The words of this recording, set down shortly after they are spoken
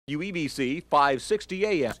WEBC 560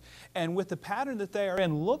 AM. And with the pattern that they are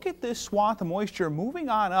in, look at this swath of moisture moving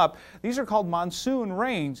on up. These are called monsoon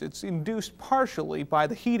rains. It's induced partially by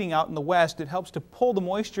the heating out in the west. It helps to pull the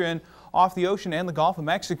moisture in off the ocean and the Gulf of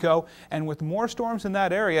Mexico. And with more storms in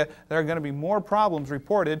that area, there are going to be more problems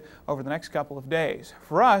reported over the next couple of days.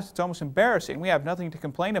 For us, it's almost embarrassing. We have nothing to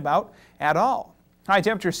complain about at all. High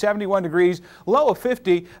temperature 71 degrees, low of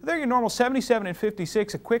 50. There your normal 77 and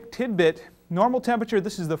 56. A quick tidbit. Normal temperature,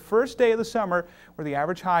 this is the first day of the summer where the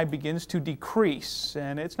average high begins to decrease,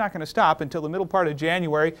 and it's not going to stop until the middle part of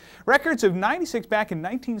January. Records of 96 back in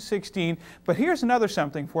 1916, but here's another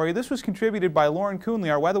something for you. This was contributed by Lauren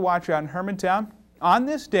Coonley, our weather watcher out in Hermantown. On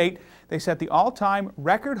this date, they set the all-time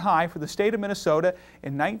record high for the state of Minnesota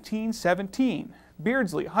in 1917.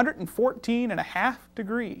 Beardsley, 114.5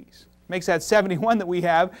 degrees. Makes that 71 that we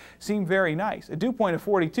have seem very nice. A dew point of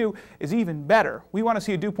 42 is even better. We want to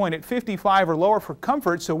see a dew point at 55 or lower for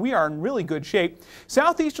comfort, so we are in really good shape.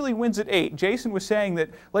 Southeasterly winds at 8. Jason was saying that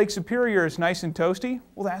Lake Superior is nice and toasty.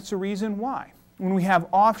 Well, that's the reason why. When we have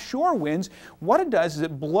offshore winds, what it does is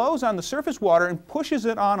it blows on the surface water and pushes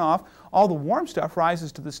it on off. All the warm stuff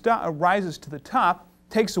rises to the top,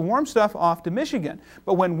 takes the warm stuff off to Michigan.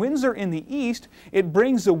 But when winds are in the east, it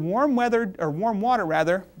brings the warm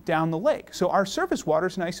water down the lake. So our surface water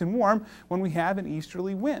is nice and warm when we have an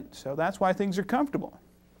easterly wind. So that's why things are comfortable.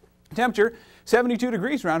 Temperature 72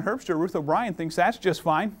 degrees around Herbster. Ruth O'Brien thinks that's just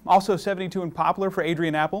fine. Also 72 in Poplar for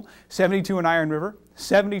Adrian Apple, 72 in Iron River,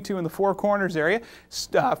 72 in the Four Corners area,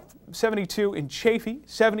 72 in Chaffee,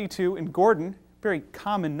 72 in Gordon. Very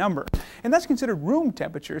common number. And that's considered room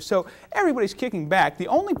temperature, so everybody's kicking back. The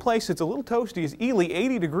only place that's a little toasty is Ely,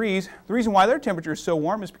 80 degrees. The reason why their temperature is so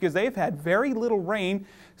warm is because they've had very little rain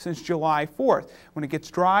since July 4th. When it gets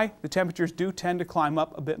dry, the temperatures do tend to climb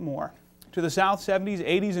up a bit more. To the south, 70s,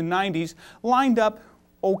 80s, and 90s lined up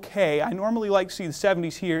okay. I normally like to see the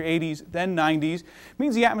 70s here, 80s, then 90s. It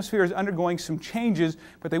means the atmosphere is undergoing some changes,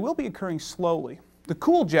 but they will be occurring slowly. The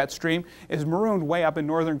cool jet stream is marooned way up in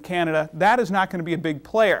northern Canada. That is not going to be a big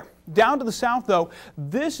player. Down to the south, though,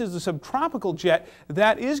 this is the subtropical jet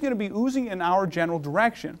that is going to be oozing in our general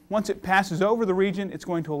direction. Once it passes over the region, it's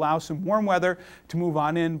going to allow some warm weather to move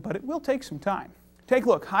on in, but it will take some time. Take a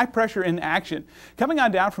look, high pressure in action. Coming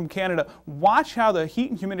on down from Canada, watch how the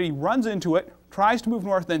heat and humidity runs into it, tries to move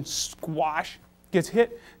north, then squash, gets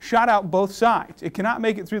hit, shot out both sides. It cannot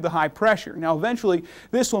make it through the high pressure. Now eventually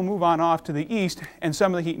this will move on off to the east and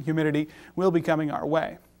some of the heat and humidity will be coming our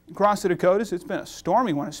way. Across the Dakotas, it's been a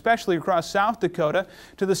stormy one, especially across South Dakota.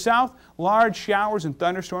 To the south, large showers and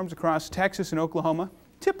thunderstorms across Texas and Oklahoma,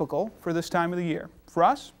 typical for this time of the year. For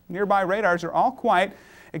us, nearby radars are all quiet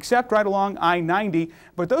except right along I-90,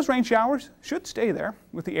 but those rain showers should stay there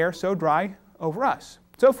with the air so dry over us.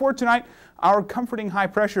 So for tonight, our comforting high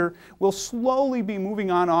pressure will slowly be moving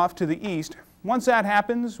on off to the east. Once that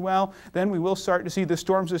happens, well, then we will start to see the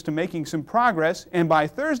storm system making some progress, and by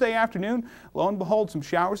Thursday afternoon, lo and behold, some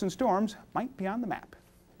showers and storms might be on the map.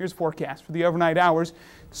 Here's the forecast for the overnight hours.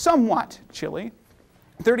 Somewhat chilly.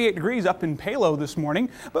 38 degrees up in Palo this morning,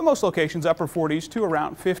 but most locations upper 40s to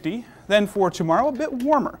around 50. Then for tomorrow, a bit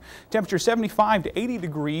warmer. Temperature 75 to 80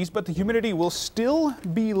 degrees, but the humidity will still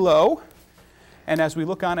be low. And as we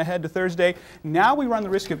look on ahead to Thursday, now we run the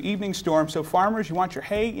risk of evening storms. So farmers, you want your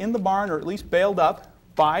hay in the barn or at least baled up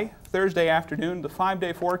by Thursday afternoon. The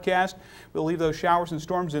 5-day forecast will leave those showers and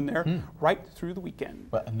storms in there right through the weekend.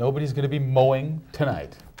 Well, nobody's going to be mowing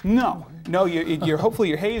tonight. No, hopefully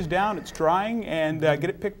your hay is down, it's drying, and get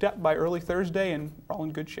it picked up by early Thursday, and we're all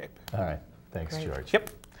in good shape. All right. Thanks, George. Yep.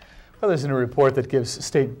 Well, there's a report that gives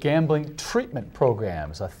state gambling treatment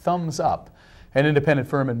programs a thumbs up. An independent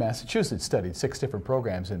firm in Massachusetts studied 6 different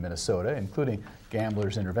programs in Minnesota, including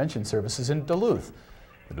Gamblers Intervention Services in Duluth.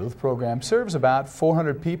 The Duluth program serves about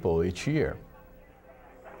 400 people each year.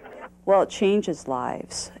 Well, it changes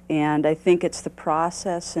lives, and I think it's the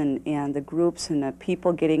process and the groups and the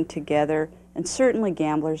people getting together, and certainly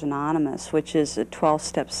Gamblers Anonymous, which is a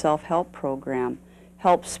 12-step self-help program,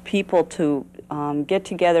 helps people to get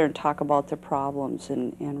together and talk about their problems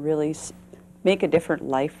and really make a different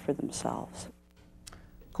life for themselves.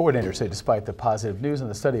 Coordinators say despite the positive news in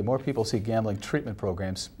the study, more people see gambling treatment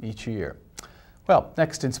programs each year. Well,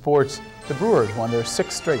 next in sports, the Brewers won their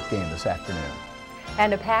 6th straight game this afternoon.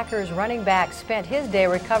 And a Packers running back spent his day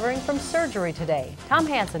recovering from surgery today. Tom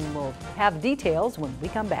Hansen will have details when we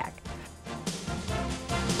come back.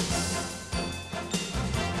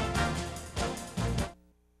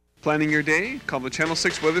 Planning your day? Call the Channel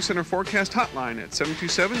 6 Weather Center Forecast Hotline at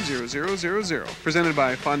 727-0000. Presented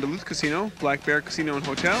by Fond du Lac Casino, Black Bear Casino and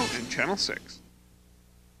Hotel, and Channel 6.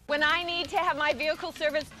 When I need to have my vehicle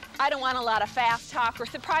serviced, I don't want a lot of fast talk or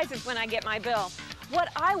surprises when I get my bill. What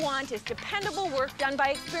I want is dependable work done by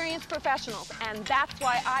experienced professionals, and that's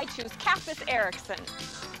why I choose Kappas Erickson.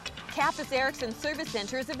 Kappas Erickson Service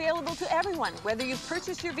Center is available to everyone, whether you've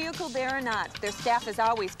purchased your vehicle there or not. Their staff is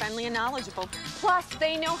always friendly and knowledgeable. Plus,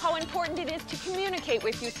 they know how important it is to communicate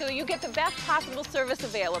with you so you get the best possible service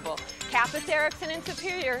available. Kappas Erickson in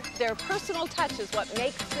Superior, their personal touch is what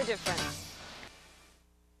makes the difference.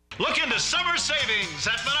 Look into summer savings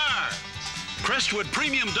at Menards. Crestwood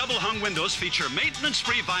Premium Double Hung Windows feature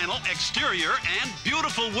maintenance-free vinyl exterior and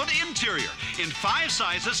beautiful wood interior in 5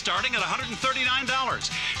 sizes starting at $139.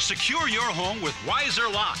 Secure your home with Wiser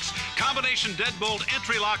locks. Combination deadbolt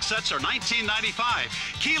entry lock sets are $19.95.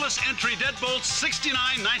 Keyless entry deadbolts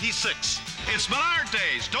 $69.96. It's Menard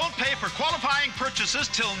Days. Don't pay for qualifying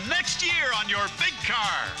purchases till next year on your big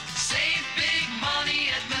car. Save big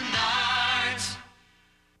money at Menards.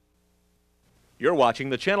 You're watching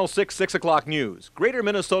the Channel 6 6 o'clock news, Greater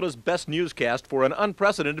Minnesota's best newscast for an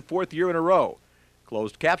unprecedented 4th year in a row.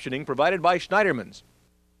 Closed captioning provided by Schneiderman's.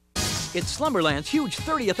 It's Slumberland's huge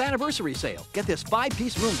 30th anniversary sale. Get this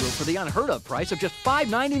 5-piece room group for the unheard of price of just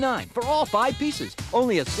 $5.99 for all 5 pieces.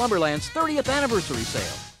 Only at Slumberland's 30th anniversary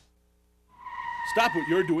sale. Stop what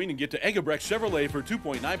you're doing and get to Egebrecht Chevrolet for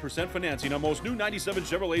 2.9% financing on most new 97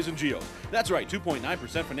 Chevrolets and Geos. That's right,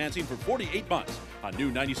 2.9% financing for 48 months. On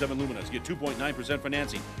new 97 Luminas, get 2.9%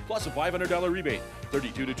 financing plus a $500 rebate.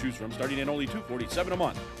 32 to choose from, starting at only $247 a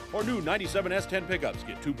month. Or new 97 S10 pickups,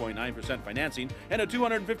 get 2.9% financing and a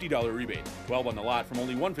 $250 rebate. 12 on the lot from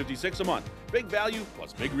only $156 a month. Big value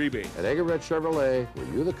plus big rebate. At Egebrecht Chevrolet, where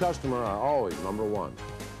you, the customer, are always #1.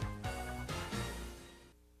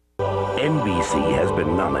 NBC has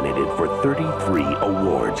been nominated for 33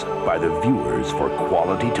 awards by the viewers for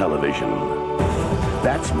quality television.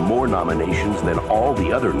 That's more nominations than all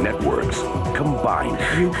the other networks combined.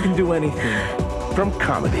 You can do anything. From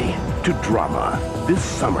comedy to drama, this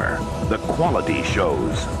summer, the quality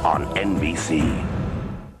shows on NBC.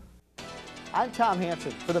 I'm Tom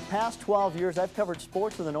Hansen. For the past 12 years, I've covered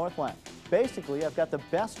sports in the Northland. Basically, I've got the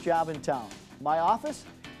best job in town. My office,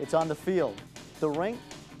 it's on the field, the rink,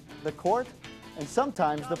 the court, and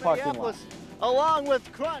sometimes the parking lot. Along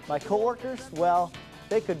with Crunch. My coworkers, well,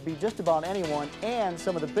 they could be just about anyone and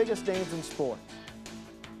some of the biggest names in sports.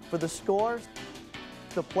 For the scores,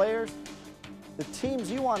 the players, the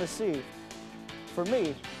teams you want to see, for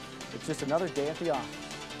me, it's just another day at the office.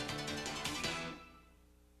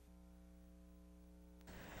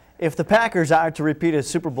 If the Packers are to repeat as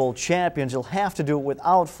Super Bowl champions, you'll have to do it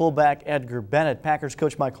without fullback Edgar Bennett. Packers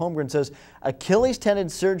coach Mike Holmgren says Achilles tendon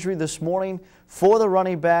surgery this morning for the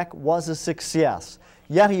running back was a success.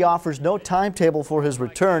 Yet he offers no timetable for his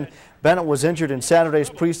return. Bennett was injured in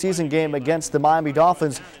Saturday's preseason game against the Miami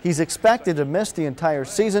Dolphins. He's expected to miss the entire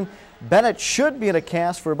season. Bennett should be in a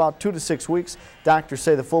cast for about 2 to 6 weeks. Doctors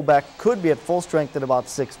say the fullback could be at full strength in about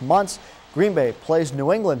 6 months. Green Bay plays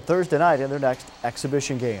New England Thursday night in their next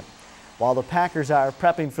exhibition game. While the Packers are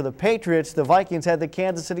prepping for the Patriots, the Vikings had the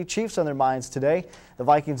Kansas City Chiefs on their minds today. The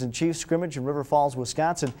Vikings and Chiefs scrimmage in River Falls,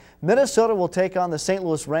 Wisconsin. Minnesota will take on the St.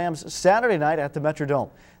 Louis Rams Saturday night at the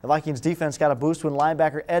Metrodome. The Vikings defense got a boost when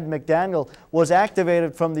linebacker Ed McDaniel was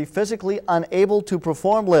activated from the physically unable to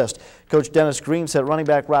perform list. Coach Dennis Green said running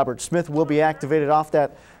back Robert Smith will be activated off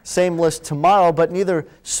that same list tomorrow, but neither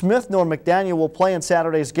Smith nor McDaniel will play in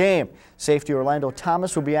Saturday's game. Safety Orlando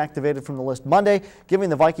Thomas will be activated from the list Monday, giving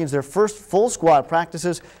the Vikings their first full squad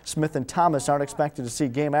practices. Smith and Thomas aren't expected to see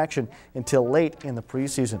game action until late in the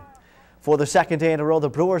preseason. For the second day in a row, the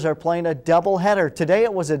Brewers are playing a doubleheader. Today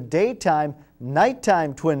it was a daytime,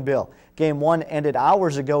 nighttime twin bill. Game 1 ended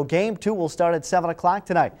hours ago. Game 2 will start at 7 o'clock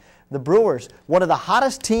tonight. The Brewers, one of the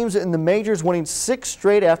hottest teams in the majors, winning 6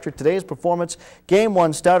 straight after today's performance. Game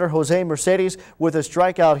 1 starter Jose Mercedes with a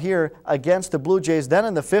strikeout here against the Blue Jays. Then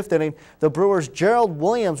in the 5th inning, the Brewers' Gerald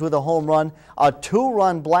Williams with a home run, a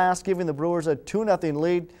 2-run blast, giving the Brewers a 2-0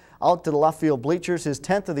 lead. Out to the left field bleachers, his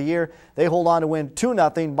 10th of the year. They hold on to win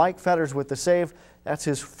 2-0. Mike Fetters with the save. That's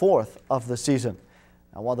his 4th of the season.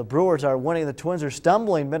 Now, while the Brewers are winning, the Twins are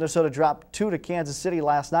stumbling. Minnesota dropped 2 to Kansas City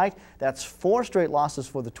last night. That's 4 straight losses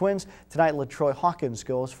for the Twins. Tonight, LaTroy Hawkins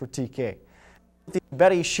goes for TK.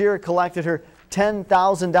 Betty Shear collected her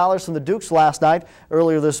 $10,000 from the Dukes last night.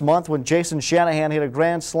 Earlier this month, when Jason Shanahan hit a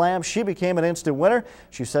grand slam, she became an instant winner.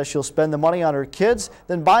 She says she'll spend the money on her kids,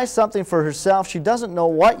 then buy something for herself. She doesn't know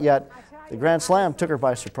what yet. The grand slam took her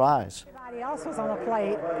by surprise. Everybody else was on the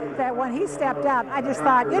plate, that when he stepped up, I just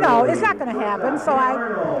thought, you know, it's not going to happen. So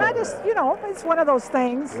I just, you know, it's one of those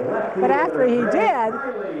things. But after he did,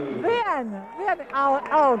 then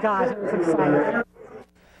oh God, it was exciting.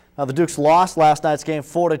 Now, the Dukes lost last night's game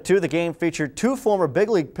 4-2. The game featured two former big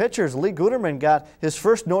league pitchers. Lee Guterman got his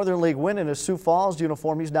first Northern League win in his Sioux Falls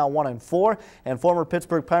uniform. He's now 1-4. And former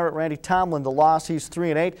Pittsburgh Pirate Randy Tomlin, the loss, he's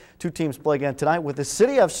 3-8. Two teams play again tonight, with the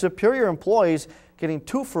City of Superior employees getting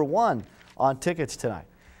 2-for-1 on tickets tonight.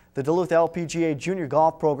 The Duluth LPGA Junior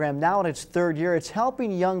Golf Program, now in its third year, it's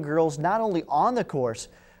helping young girls not only on the course,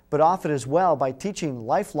 but off it as well by teaching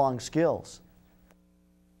lifelong skills.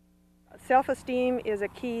 Self-esteem is a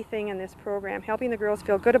key thing in this program, helping the girls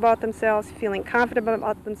feel good about themselves, feeling confident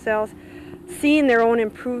about themselves, seeing their own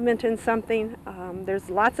improvement in something. There's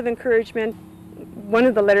lots of encouragement. One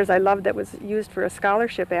of the letters I loved that was used for a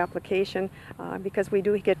scholarship application, because we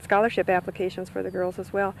do get scholarship applications for the girls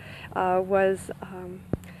as well, was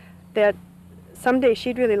that someday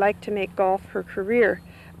she'd really like to make golf her career.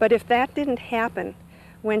 But if that didn't happen,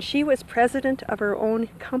 when she was president of her own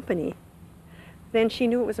company, then she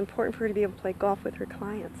knew it was important for her to be able to play golf with her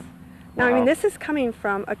clients. Now, I mean, this is coming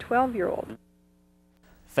from a 12-year-old.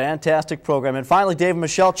 Fantastic program. And finally, Dave and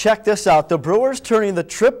Michelle, check this out. The Brewers turning the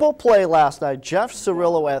triple play last night. Jeff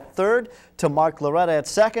Cirillo at third, to Mark Loretta at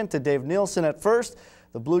second, to Dave Nielsen at first.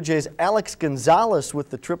 The Blue Jays' Alex Gonzalez with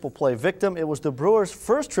the triple play victim. It was the Brewers'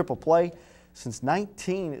 first triple play since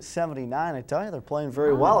 1979. I tell you, they're playing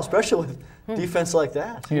very well, especially with defense like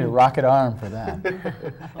that. You need a rocket arm for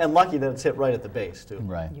that. And lucky that it's hit right at the base, too.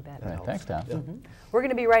 Right. You bet. Right. Thanks, Tom. Yeah. We're going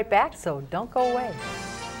to be right back, so don't go away.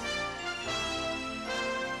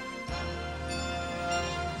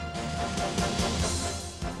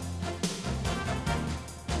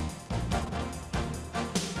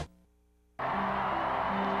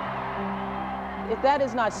 If that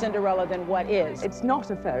is not Cinderella, then what is? It's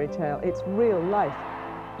not a fairy tale, it's real life.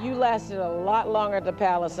 You lasted a lot longer at the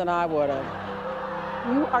palace than I would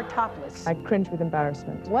have. You are topless. I cringe with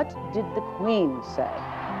embarrassment. What did the queen say?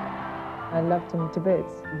 I loved him to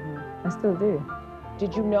bits. I still do.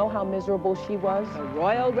 Did you know how miserable she was? The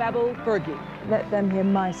royal rebel Fergie. Let them hear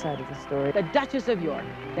my side of the story. The Duchess of York.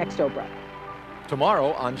 Next, Oprah.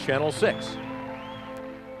 Tomorrow on Channel 6.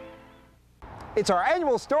 It's our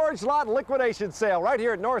annual storage lot liquidation sale right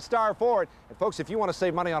here at North Star Ford. And folks, if you want to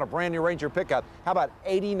save money on a brand new Ranger pickup, how about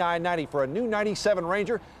 $89.90 for a new 97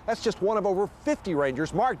 Ranger? That's just one of over 50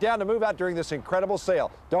 Rangers marked down to move out during this incredible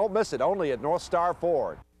sale. Don't miss it, only at North Star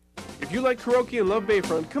Ford. If you like karaoke and love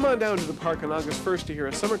Bayfront, come on down to the park on August 1st to hear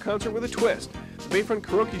a summer concert with a twist. The Bayfront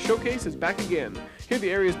Karaoke Showcase is back again. Hear the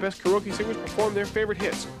area's best karaoke singers perform their favorite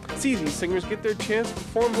hits. See these singers get their chance to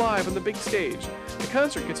perform live on the big stage. The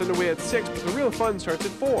concert gets underway at 6, but the real fun starts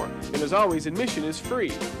at 4. And as always, admission is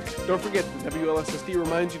free. Don't forget, the WLSSD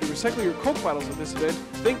reminds you to recycle your Coke bottles at this event.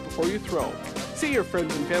 Think before you throw. See your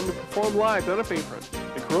friends and family perform live down at Bayfront.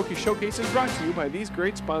 The Karaoke Showcase is brought to you by these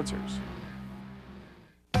great sponsors.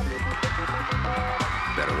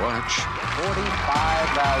 Better watch.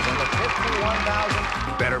 45,000 to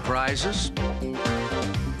 51,000. Better prizes.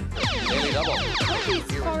 Daily double.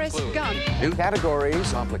 Forrest Gump. New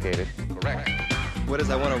categories. Complicated. Correct. What is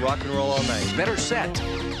I want to rock and roll all night? Better set.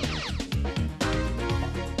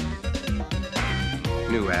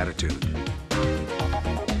 New attitude.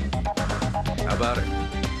 How about it?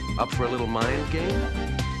 Up for a little mind game?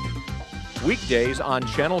 Weekdays on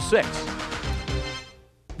Channel 6.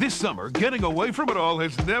 This summer, getting away from it all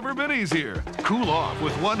has never been easier. Cool off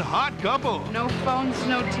with one hot couple. No phones,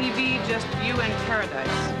 no TV, just you and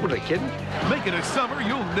paradise. Were they kidding? Make it a summer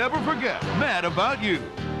you'll never forget. Mad About You.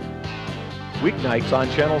 Weeknights on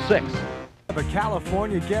Channel 6. Have a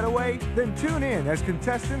California getaway? Then tune in as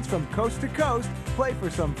contestants from coast to coast play for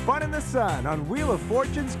some fun in the sun on Wheel of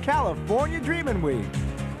Fortune's California Dreamin' Week.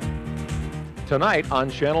 Tonight on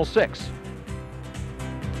Channel 6.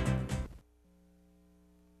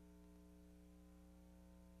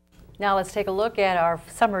 Now let's take a look at our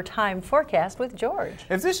summertime forecast with George.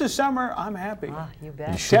 If this is summer, I'm happy. Ah, you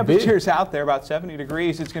bet. Temperatures out there about 70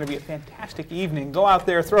 degrees. It's going to be a fantastic evening. Go out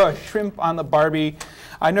there, throw a shrimp on the Barbie.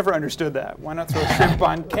 I never understood that. Why not throw a shrimp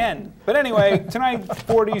on Ken? But anyway, tonight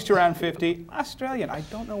 40s to around 50. Australian. I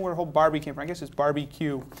don't know where the whole Barbie came from. I guess it's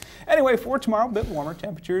barbecue. Anyway, for tomorrow, a bit warmer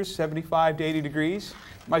temperatures, 75 to 80 degrees.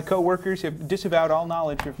 My co-workers have disavowed all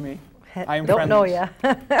knowledge of me. I am Don't know ya.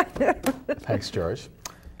 Thanks, George.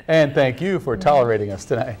 And thank you for tolerating us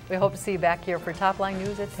tonight. We hope to see you back here for Top Line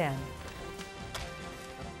News at 10.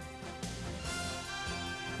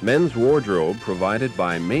 Men's wardrobe provided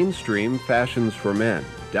by Mainstream Fashions for Men,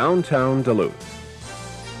 downtown Duluth.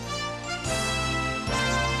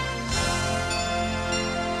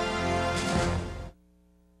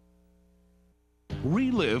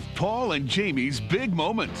 Relive Paul and Jamie's big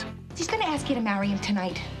moment. He's going to ask you to marry him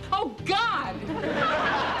tonight. Oh, God!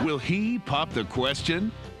 Will he pop the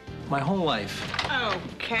question? my whole life.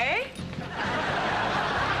 Okay.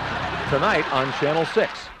 Tonight on Channel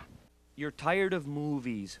 6. You're tired of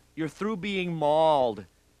movies. You're through being mauled.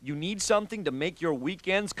 You need something to make your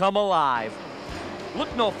weekends come alive.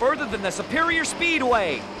 Look no further than the Superior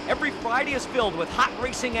Speedway. Every Friday is filled with hot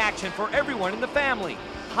racing action for everyone in the family.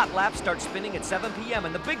 Hot laps start spinning at 7 p.m.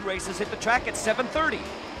 and the big races hit the track at 7:30.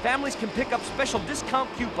 Families can pick up special discount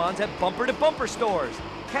coupons at bumper-to-bumper stores.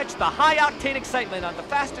 Catch the high-octane excitement on the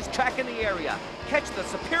fastest track in the area. Catch the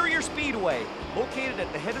Superior Speedway, located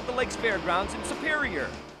at the head of the Lakes Fairgrounds in Superior.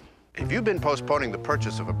 If you've been postponing the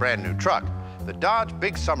purchase of a brand new truck, the Dodge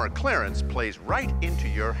Big Summer Clearance plays right into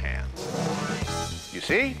your hands. You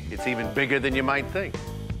see, it's even bigger than you might think.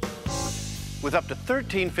 With up to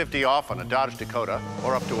 $13.50 off on a Dodge Dakota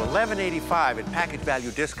or up to $11.85 in package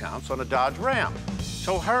value discounts on a Dodge Ram.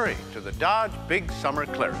 So hurry to the Dodge Big Summer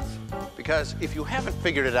Clearance, because if you haven't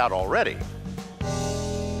figured it out already,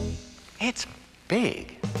 it's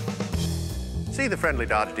big. See the friendly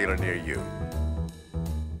Dodge dealer near you.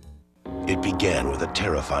 It began with a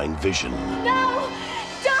terrifying vision. No!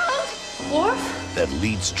 Don't! Worf? That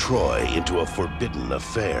leads Troy into a forbidden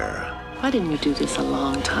affair. Why didn't we do this a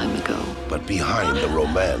long time ago? But behind the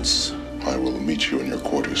romance, I will meet you in your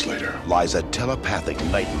quarters later, lies a telepathic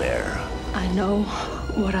nightmare. I know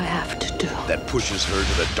what I have to do. That pushes her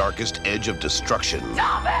to the darkest edge of destruction.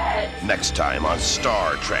 Stop it! Next time on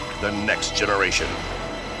Star Trek: The Next Generation.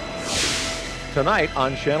 Tonight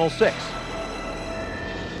on Channel 6.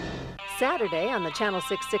 Saturday on the Channel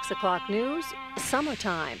 6 o'clock news,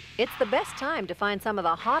 summertime. It's the best time to find some of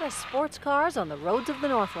the hottest sports cars on the roads of the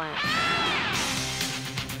Northland.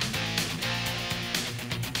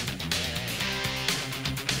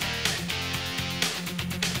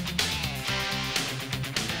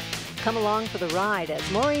 Come along for the ride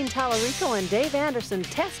as Maureen Tallarico and Dave Anderson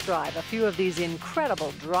test drive a few of these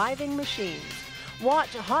incredible driving machines.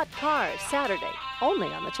 Watch Hot Cars Saturday, only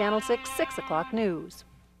on the Channel 6 o'clock news.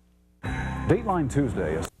 Dateline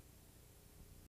Tuesday.